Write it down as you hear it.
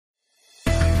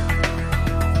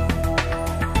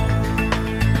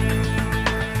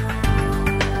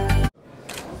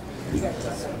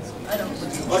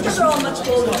much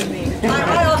older than me.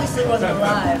 I obviously wasn't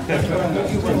alive.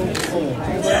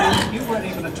 You weren't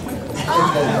even a twinkle.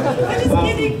 I'm just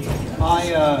kidding.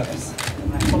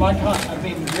 Well, I can't. I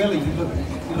mean, really, you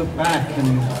look back,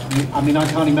 and I mean, I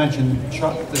can't imagine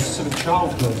the sort of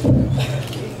childhood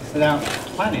without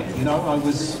Planet. You know, I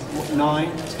was what,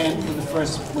 9, 10 when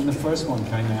the first one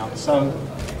came out. So,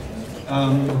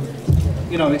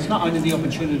 you know, it's not only the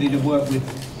opportunity to work with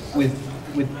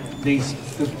these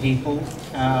good people,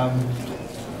 but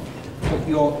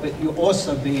you're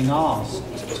also being asked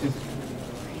to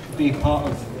be part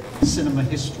of cinema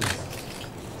history.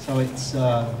 So it's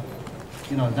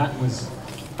you know, that was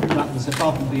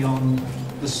above and beyond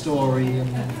the story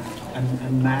and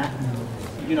Matt, and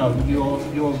you know,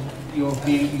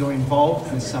 you're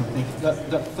involved with something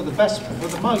that for the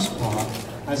most part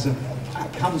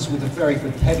comes with a very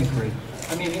good pedigree.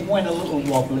 I mean, it went a little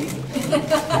wobbly for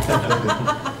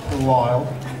a while,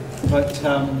 but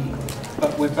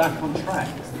we're back on track.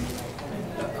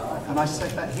 And I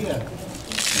said that here.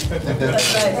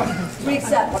 That's right. We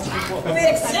accept. We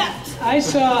accept. I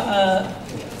saw,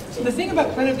 the thing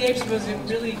about Planet of the Apes was it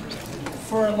really,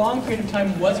 for a long period of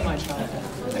time, was my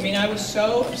childhood. I mean, I was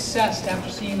so obsessed after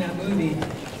seeing that movie.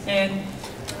 And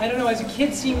I don't know, as a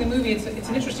kid seeing the movie, it's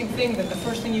an interesting thing that the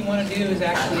first thing you want to do is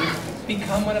actually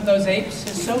become one of those apes.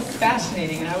 It's so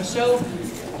fascinating. And I was so,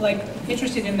 like,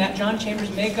 interested in that John Chambers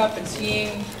makeup and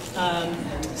seeing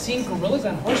gorillas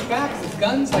on horseback with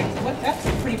guns, like, that's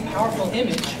a pretty powerful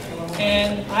image.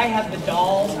 And I had the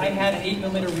dolls, I had an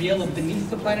 8mm reel of Beneath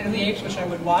the Planet of the Apes, which I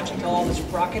would watch until all the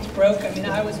sprockets broke. I mean,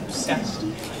 I was obsessed.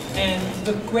 And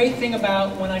the great thing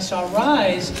about when I saw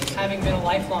Rise, having been a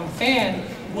lifelong fan,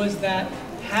 was that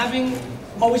having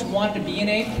always wanted to be an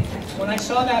ape, when I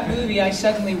saw that movie, I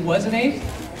suddenly was an ape.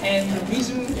 And the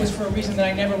reason was for a reason that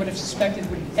I never would have suspected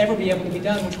would ever be able to be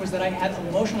done, which was that I had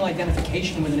emotional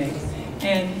identification with an ape.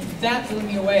 And that blew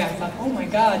me away. I thought, oh my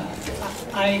God,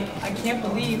 I can't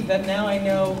believe that now I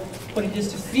know what it is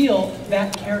to feel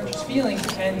that character's feelings,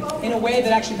 and in a way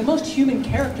that actually the most human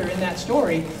character in that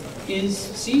story is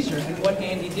Caesar and what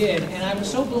Andy did. And I was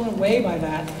so blown away by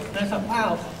that. And I thought,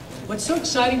 wow, what's so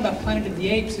exciting about Planet of the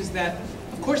Apes is that,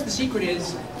 of course, the secret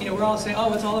is, you know, we're all saying,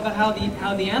 oh, it's all about how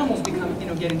the animals become, you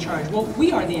know, get in charge. Well,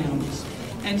 we are the animals.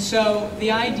 And so the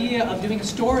idea of doing a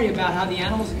story about how the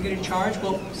animals can get in charge,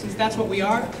 well, since that's what we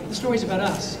are, the story's about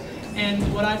us. And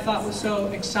what I thought was so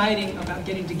exciting about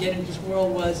getting into this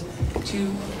world was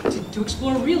to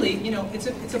explore really, you know, it's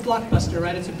a blockbuster,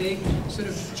 right? It's a big sort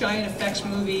of giant effects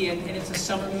movie, and it's a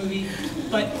summer movie,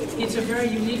 but it's a very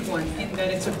unique one in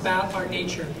that it's about our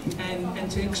nature.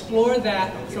 And to explore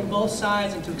that from both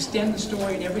sides and to extend the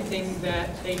story and everything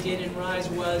that they did in Rise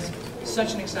was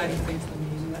such an exciting thing for me.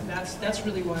 And that's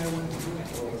really why I wanted to do it.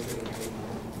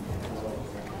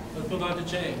 Let's move on to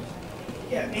Jay.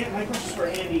 Yeah, my question's for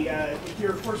Andy.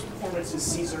 Your first performance as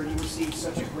Caesar, you received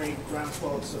such a great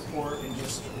groundswell of support and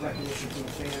just recognition from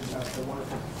the fans about the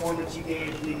wonderful performance you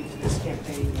gave leading to this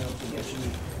campaign, you know, to get you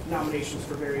nominations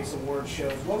for various award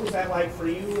shows. What was that like for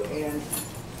you? And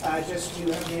just do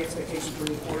you have any expectations for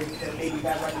reporting that maybe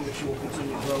that recognition will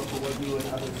continue to grow for what you and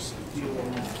others do?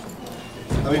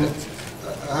 I mean,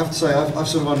 I have to say, I've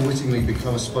sort of unwittingly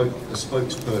become a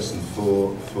spokesperson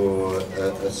for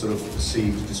a sort of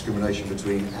perceived discrimination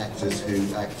between actors who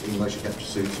act in motion capture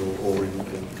suits or in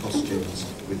costumes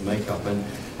with makeup, and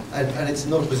it's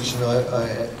not a position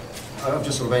I've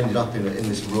just sort of ended up in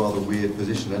this rather weird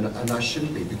position, and I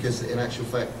shouldn't be, because in actual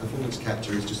fact, performance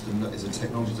capture is just is a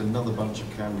technology, it's another bunch of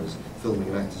cameras filming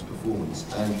an actor's performance,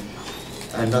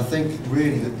 and I think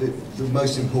really the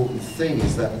most important thing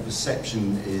is that the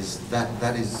perception is that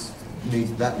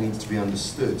needs to be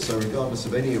understood. So regardless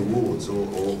of any awards or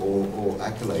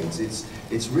accolades,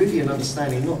 it's really an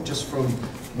understanding not just from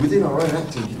within our own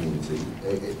acting community,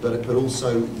 but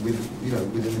also with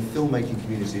within the filmmaking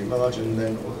community at large, and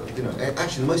then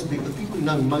actually the people who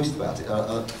know most about it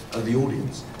are the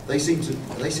audience. They seem to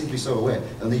be so aware,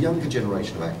 and the younger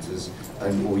generation of actors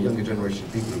or younger generation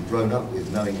of people who've grown up with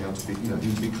knowing how to be, who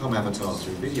become avatars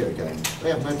through video games,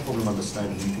 they have no problem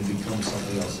understanding you can become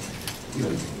something else,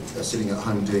 sitting at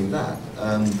home doing that.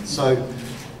 So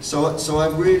I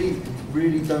really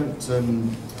don't,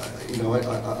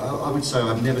 I would say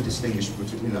I've never distinguished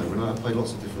between, when I've played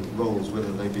lots of different roles,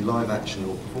 whether they be live action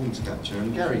or performance capture,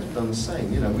 and Gary's done the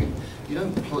same. You don't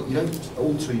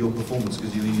alter your performance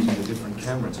because you're using a different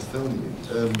camera to film you.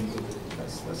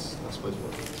 That's I suppose that's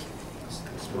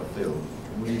what I feel.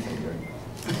 What do you think, Gary?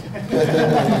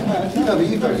 No, but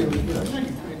you very,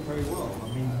 very well. I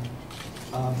mean,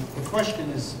 the question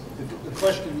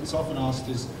that's often asked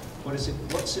is, what's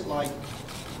it like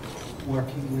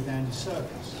working with Andy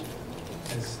Serkis?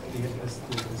 as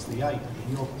the ape.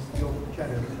 And you're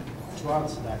better to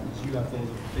answer that because you have all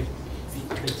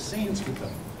the big scenes with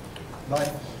them.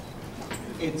 Like,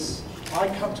 I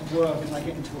come to work and I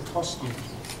get into a costume,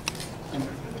 and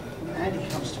Andy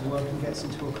comes to work and gets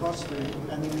into a costume,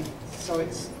 and so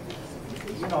it's,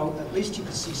 you know, at least you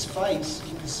can see space,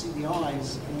 you can see the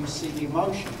eyes, and you see the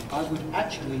emotion. I would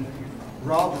actually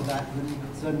rather that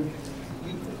than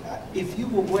if you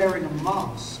were wearing a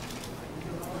mask,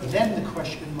 then the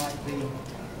question might be,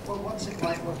 well, what's it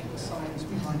like working with science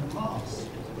behind a mask?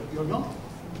 But you're not.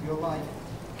 You're like,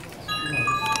 you know,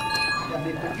 I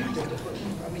mean, but you did it.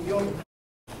 I mean, you're...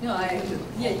 No,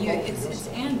 it's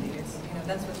Andy. It's, you know,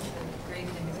 that's what's the great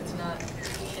thing is it's not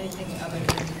anything other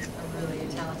than a really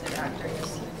talented actor.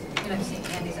 Just, you know, seeing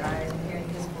Andy's eyes and hearing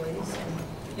his voice and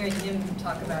hearing him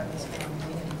talk about his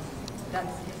family, and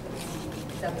that's the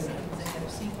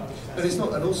sequel. But it's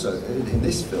not, and also in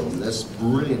this film, there's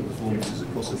brilliant performances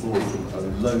across the board from a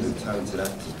load of talented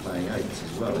actors playing apes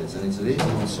as well. It's an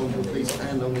ensemble piece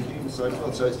and on the human side as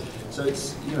well. So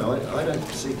it's you know, I don't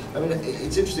see. I mean,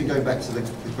 it's interesting going back to the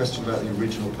question about the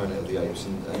original Planet of the Apes,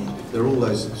 and there are all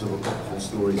those sort of wonderful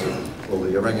stories of, well,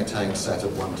 the orangutan sat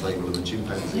at one table and the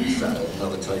chimpanzee sat at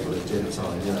another table at dinner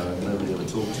time, you know, and nobody ever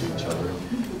talked to each other.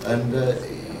 And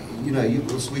you know,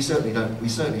 we certainly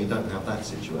don't have that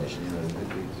situation. You know,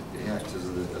 the actors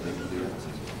are the actors.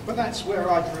 But that's where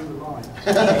I drew the line.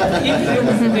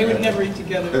 They would never eat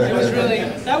together. It was really,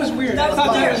 that was weird. That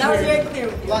was very clear.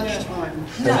 Lunchtime.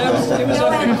 No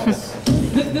animals.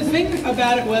 The thing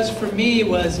about it was, for me,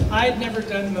 was I'd never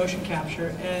done motion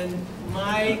capture, and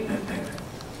my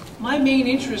main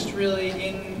interest really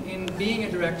in being a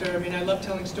director, I mean, I love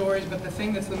telling stories, but the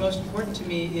thing that's the most important to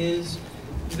me is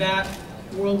that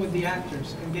world with the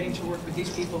actors, and getting to work with these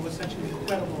people was such an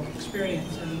incredible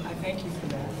experience, and I thank you for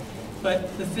that.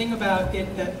 But the thing about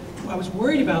it that I was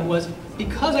worried about was,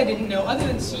 because I didn't know, other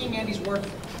than seeing Andy's work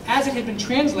as it had been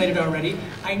translated already,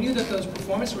 I knew that those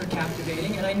performances were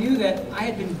captivating, and I knew that I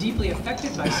had been deeply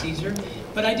affected by Caesar,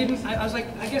 but I was like,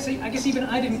 I guess even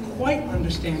I didn't quite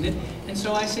understand it, and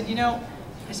so I said, you know,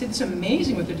 it's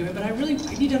amazing what they're doing, but I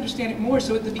need to understand it more.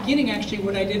 So at the beginning, actually,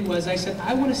 what I did was I said,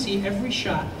 I want to see every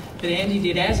shot that Andy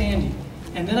did as Andy,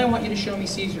 and then I want you to show me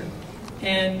Caesar.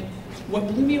 And what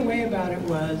blew me away about it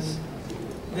was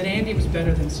that Andy was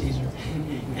better than Caesar.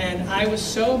 And I was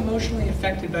so emotionally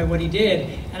affected by what he did,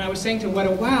 and I was saying to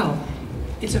Weta, wow,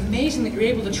 it's amazing that you're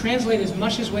able to translate as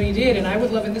much as what he did, and I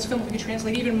would love in this film if we could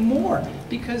translate even more,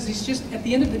 because he's just, at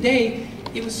the end of the day,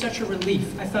 it was such a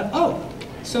relief. I thought, oh,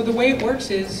 so the way it works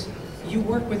is you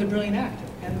work with a brilliant actor,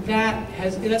 and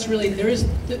that's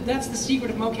the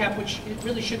secret of mocap, which it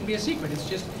really shouldn't be a secret. It's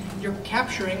just you're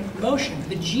capturing motion.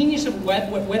 The genius of what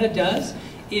Weta does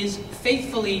is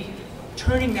faithfully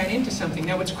turning that into something.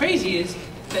 Now, what's crazy is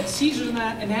that Caesar's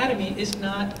anatomy is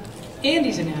not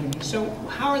Andy's anatomy. So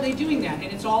how are they doing that?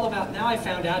 And it's all about, now I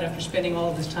found out after spending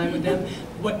all of this time with them,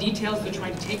 what details they're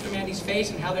trying to take from Andy's face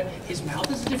and how his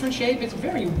mouth is a different shape. It's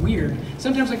very weird.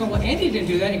 Sometimes I go, well, Andy didn't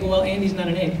do that. And you go, well, Andy's not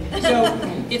an ape. So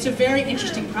it's a very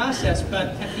interesting process, but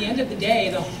at the end of the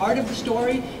day, the heart of the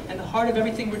story and the heart of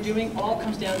everything we're doing all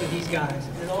comes down to these guys.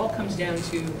 And it all comes down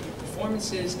to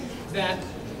performances that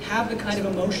have the kind of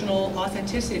emotional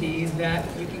authenticity that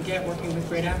you can get working with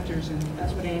great actors, and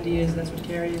that's what Andy is, that's what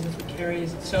Keri is, that's what Keri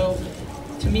is. So,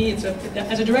 to me, as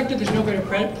a director, there's no greater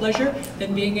pleasure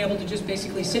than being able to just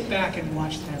basically sit back and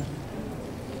watch them.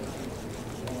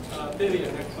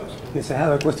 Vivian, next question. Yes, I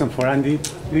have a question for Andy.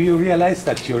 Do you realize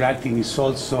that your acting is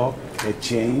also a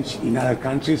change in other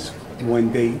countries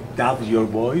when they dub your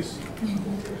voice?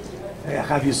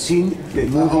 Have you seen the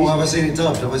movie? Oh, have I seen it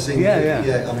dubbed? Have I seen?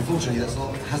 Yeah. Unfortunately, it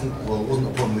wasn't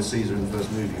a problem with Caesar in the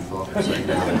first movie. But saying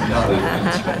no,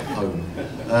 home.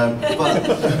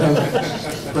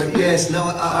 But yes, no.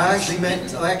 I actually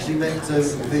met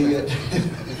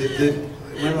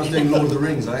when I was doing Lord of the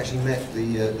Rings. I actually met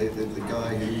the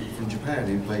guy from Japan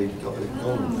who played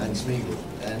Gollum and Smeagol,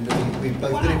 and we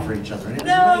both did it for each other, and it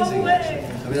was amazing. Actually.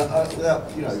 I mean, without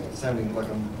sounding like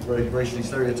I'm very racially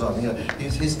stereotyping,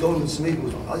 his Gollum and Smeagol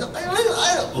was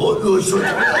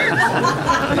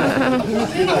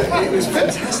it was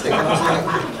fantastic. And I was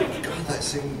like, God,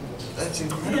 that's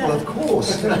incredible. Of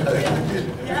course,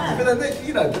 But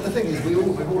the thing is, we've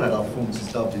all had our performances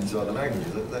dubbed into other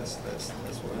languages. That's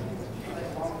what I mean.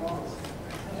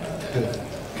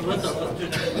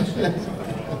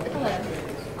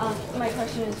 Hello. My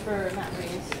question is for Matt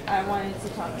Reeves. I wanted to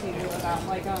talk to you about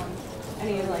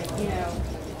any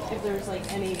if there's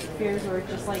any fears or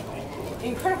just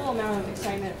incredible amount of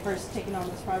excitement first taking on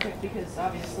this project, because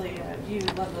obviously you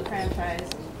love the franchise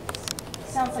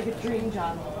sounds like a dream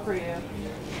job for you.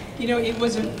 You know, it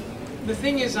was the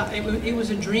thing is, it was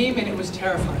a dream and it was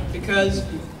terrifying because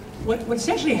what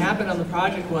essentially happened on the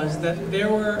project was that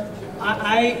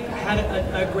I had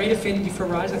a great affinity for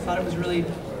Rise. I thought it was really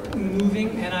moving,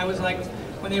 and I was like,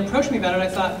 when they approached me about it, I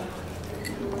thought,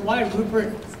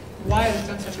 Rupert has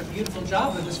done such a beautiful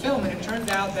job with this film, and it turned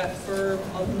out that for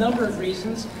a number of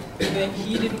reasons that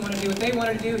he didn't want to do what they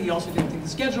wanted to do. He also didn't think the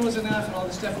schedule was enough and all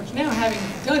this stuff, which now, having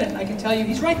done it, I can tell you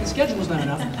he's right, the schedule was not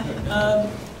enough.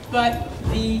 But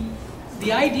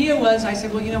the idea was, I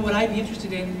said, well, you know, what I'd be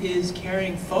interested in is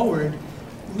carrying forward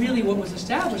really what was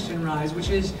established in Rise, which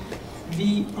is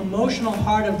the emotional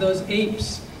heart of those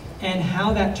apes and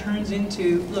how that turns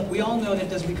into, look, we all know that it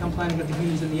doesn't become Planet of the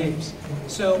Humans and the Apes.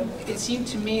 So it seemed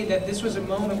to me that this was a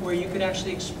moment where you could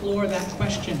actually explore that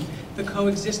question, the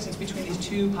coexistence between these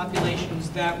two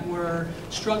populations that were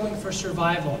struggling for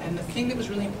survival. And the thing that was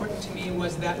really important to me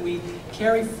was that we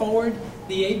carry forward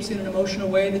the apes in an emotional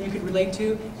way that you could relate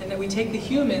to, and that we take the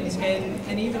humans,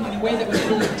 and even in a way that was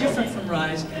really different from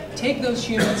Rise, take those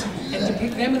humans and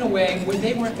depict them in a way where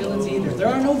they weren't villains either. There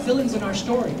are no villains in our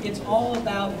story. It's all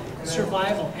about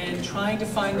survival and trying to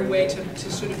find a way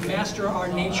to sort of master our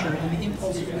nature and the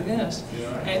impulses within us.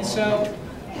 And so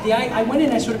I went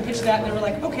in, I sort of pitched that, and they were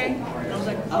like, okay. And I was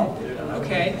like, oh,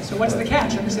 okay, so what's the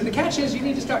catch? And they said, the catch is you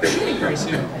need to start shooting very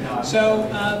soon. So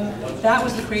that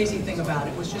was the crazy thing about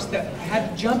it, was just that I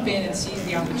had to jump in and seize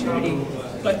the opportunity.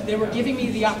 But they were giving me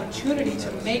the opportunity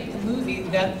to make the movie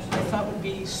that I thought would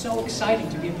be so exciting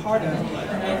to be a part of,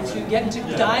 and to get to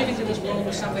dive into this world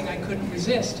was something I couldn't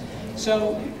resist.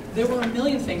 So there were a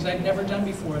million things I'd never done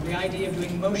before. The idea of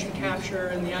doing motion capture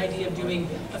and the idea of doing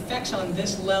effects on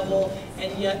this level,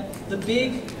 and yet the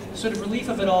big sort of relief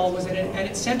of it all was that at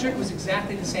its center it was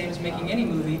exactly the same as making any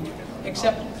movie,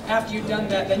 except after you've done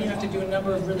that, then you have to do a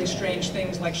number of really strange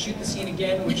things, like shoot the scene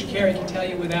again, which Keri can tell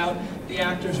you without the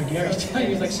actors, or Gary tell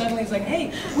you. Like suddenly it's like,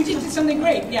 hey, we just did something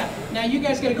great. Yeah, now you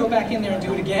guys got to go back in there and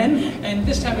do it again, and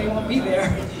this time they won't be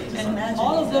there. And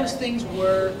all of those things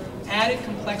were added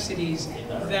complexities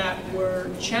that were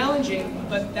challenging,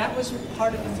 but that was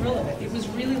part of the thrill of it. It was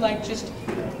really like just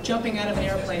jumping out of an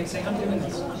airplane and saying, I'm doing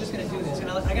this, I'm just going to do this. And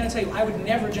I got to tell you, I would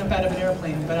never jump out of an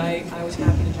airplane, but I was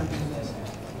happy to jump into this.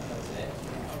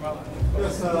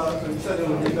 Yes, you said it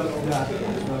would be done on that.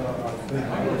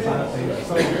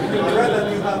 So I read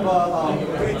that you have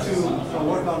agreed to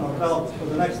work on a belt for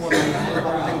the next one, and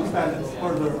how you can expand it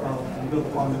further and build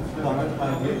upon it.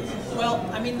 Well,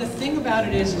 I mean, the thing about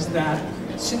it is that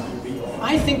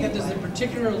I think that there's a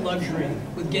particular luxury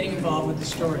with getting involved with the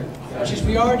story, which is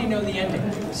we already know the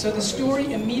ending. So the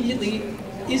story immediately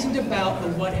isn't about the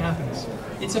what happens.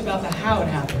 It's about the how it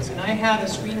happens. And I had a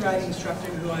screenwriting instructor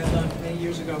who I loved many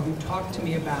years ago who talked to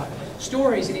me about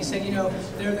stories, and he said, you know,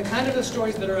 there are the kind of the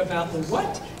stories that are about the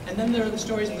what, and then there are the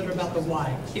stories that are about the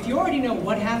why. If you already know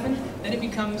what happened, then it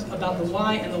becomes about the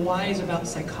why, and the why is about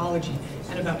psychology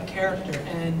and about character,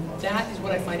 and that is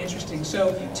what I find interesting.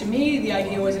 So to me, the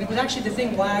idea was, and it was actually the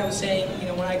thing why I was saying, you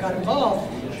know, when I got involved,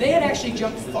 they had actually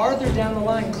jumped farther down the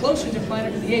line, closer to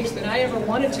Planet of the Apes than I ever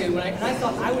wanted to, and I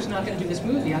thought I was not going to do this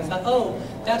movie. I thought, oh,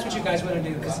 that's what you guys want to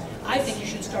do, because I think you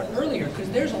should start earlier, because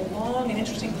there's a long and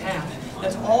interesting path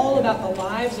that's all about the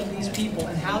lives of these people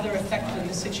and how they're affected in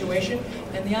this situation,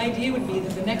 and the idea would be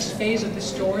that the next phase of the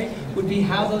story would be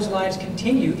how those lives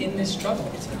continue in this struggle.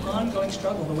 It's an ongoing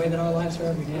struggle, the way that our lives are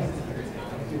every day.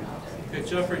 Okay,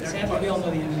 Jeffrey, Sadly, we all know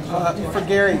the end. For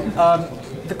Gary,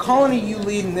 the colony you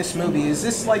lead in this movie, is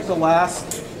this like the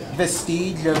last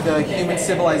vestige of the human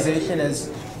civilization as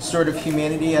sort of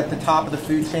humanity at the top of the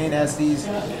food chain, as these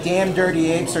damn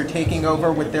dirty apes are taking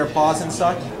over with their paws and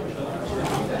such?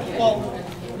 Well,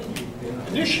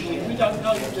 initially we don't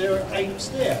know that there are apes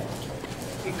there,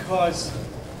 because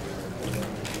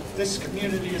this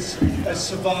community has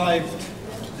survived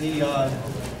the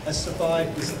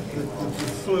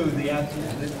flu, the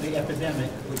epidemic,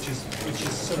 which is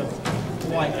sort of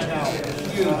wiped out a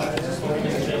huge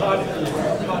part of the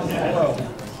world.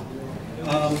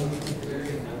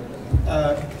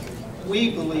 We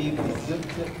believe that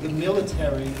the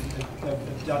military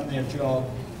have done their job,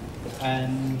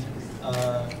 and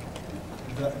I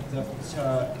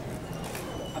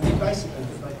mean, basically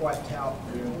they wiped out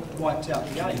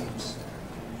the apes.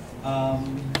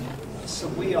 So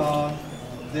we are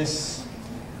this.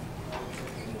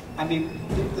 I mean,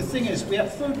 the thing is, we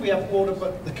have food, we have water,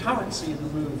 but the currency of the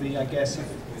movie, I guess,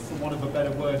 for want of a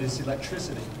better word, is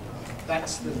electricity.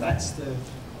 That's the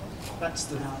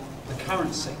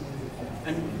currency,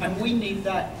 and we need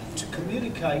that to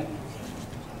communicate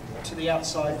to the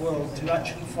outside world, to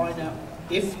actually find out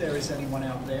if there is anyone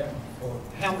out there, or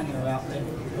how many are out there,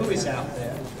 who is out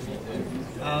there.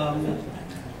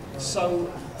 So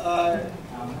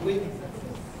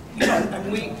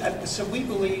we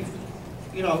believe,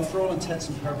 for all intents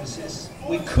and purposes,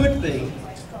 we could be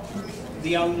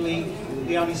the only.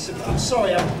 I'm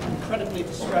sorry, I'm incredibly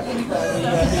distracted by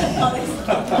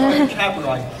the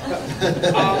cabaret.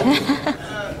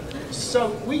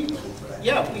 So we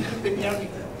could be the only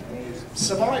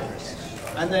survivors,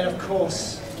 and then of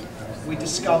course we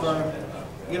discover,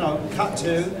 cut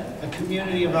to a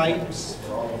community of apes.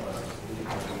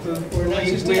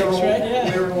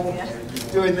 We're all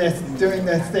doing their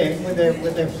thing with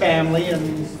their family,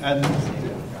 and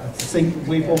think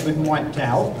we've all been wiped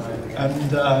out,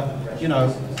 and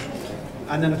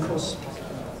and then of course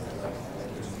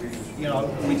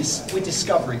we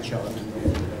discover each other.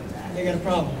 They got a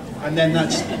problem. And then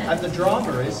and the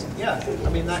drama is,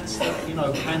 that's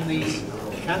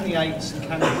can the apes and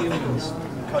can the humans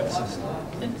coexist?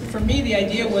 And for me, the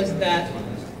idea was that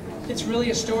it's really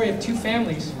a story of two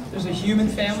families. There's a human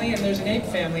family and there's an ape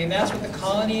family, and that's what the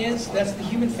colony is. That's the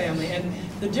human family. And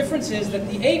the difference is that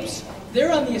the apes,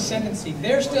 they're on the ascendancy.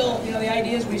 They're still, the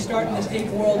idea is we start in this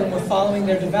ape world and we're following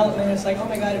their development. It's like, oh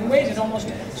my God, in ways it almost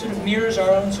sort of mirrors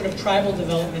our own sort of tribal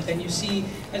development, and you see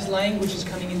as language is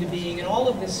coming into being and all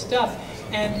of this stuff.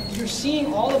 And you're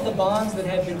seeing all of the bonds that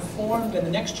have been formed and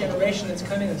the next generation that's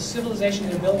coming, the civilization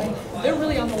they're building, they're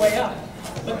really on the way up.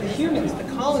 But the humans, the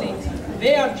colony,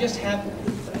 they have just had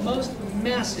the most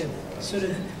massive sort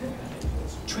of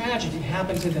tragedy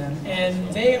happen to them. And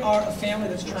they are a family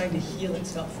that's trying to heal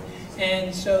itself.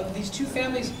 And so these two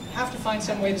families have to find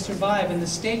some way to survive, and the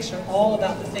stakes are all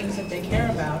about the things that they care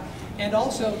about. And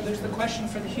also, there's the question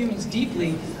for the humans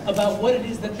deeply about what it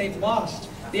is that they've lost.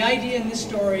 The idea in this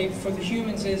story for the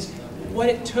humans is what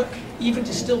it took even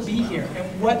to still be here,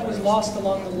 and what was lost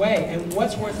along the way, and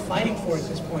what's worth fighting for at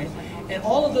this point. And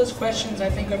all of those questions, I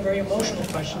think, are very emotional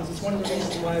questions. It's one of the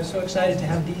reasons why I was so excited to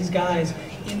have these guys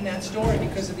in that story,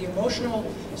 because of the emotional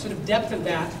sort of depth of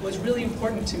that was really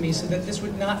important to me, so that this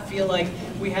would not feel like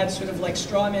we had sort of like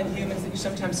straw man humans that you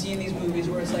sometimes see in these movies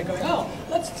where it's like, oh,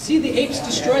 let's see the apes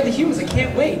destroy the humans, I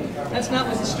can't wait. That's not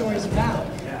what the story is about.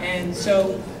 And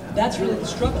so that's really the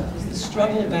struggle, is the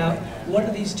struggle about what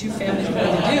are these two families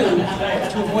going to do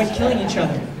to avoid killing each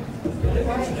other.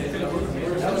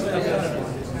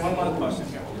 One more question,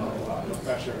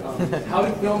 Professor. How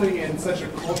did filming in such a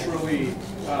culturally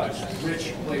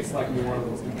rich place like New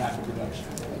Orleans impact the production?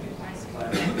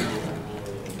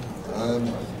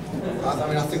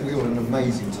 I think we had an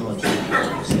amazing time shooting.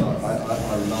 I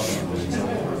love it.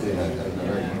 We had a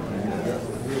very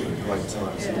great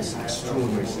time. It's an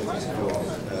extraordinary series of film,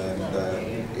 and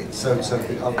it's so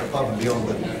above and beyond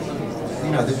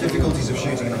the difficulties of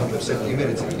shooting in 170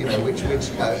 minutes. Which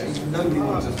nobody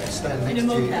wants to stand next to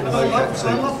you in a mocap suit.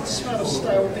 I love the smell of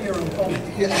stale beer and vomit.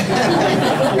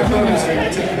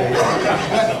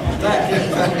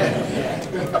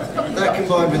 That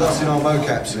combined with us in our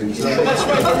mocap suits. That's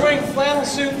right, we're wearing flannel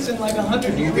suits and like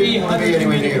 100 degree, 100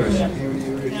 anywhere near us.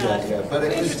 Yeah. But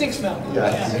interesting smell.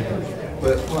 Yeah.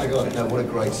 But my God, what a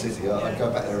great city. I'd go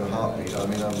back there in a heartbeat. I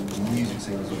mean, the music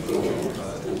scene was incredible.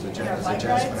 As a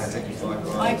jazz fanatic, it's brilliant.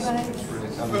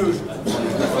 Food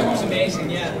was amazing,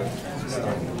 yeah.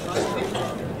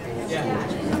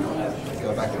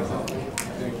 Go back in a heartbeat.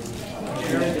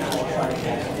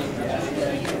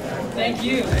 Thank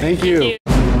you. Thank you.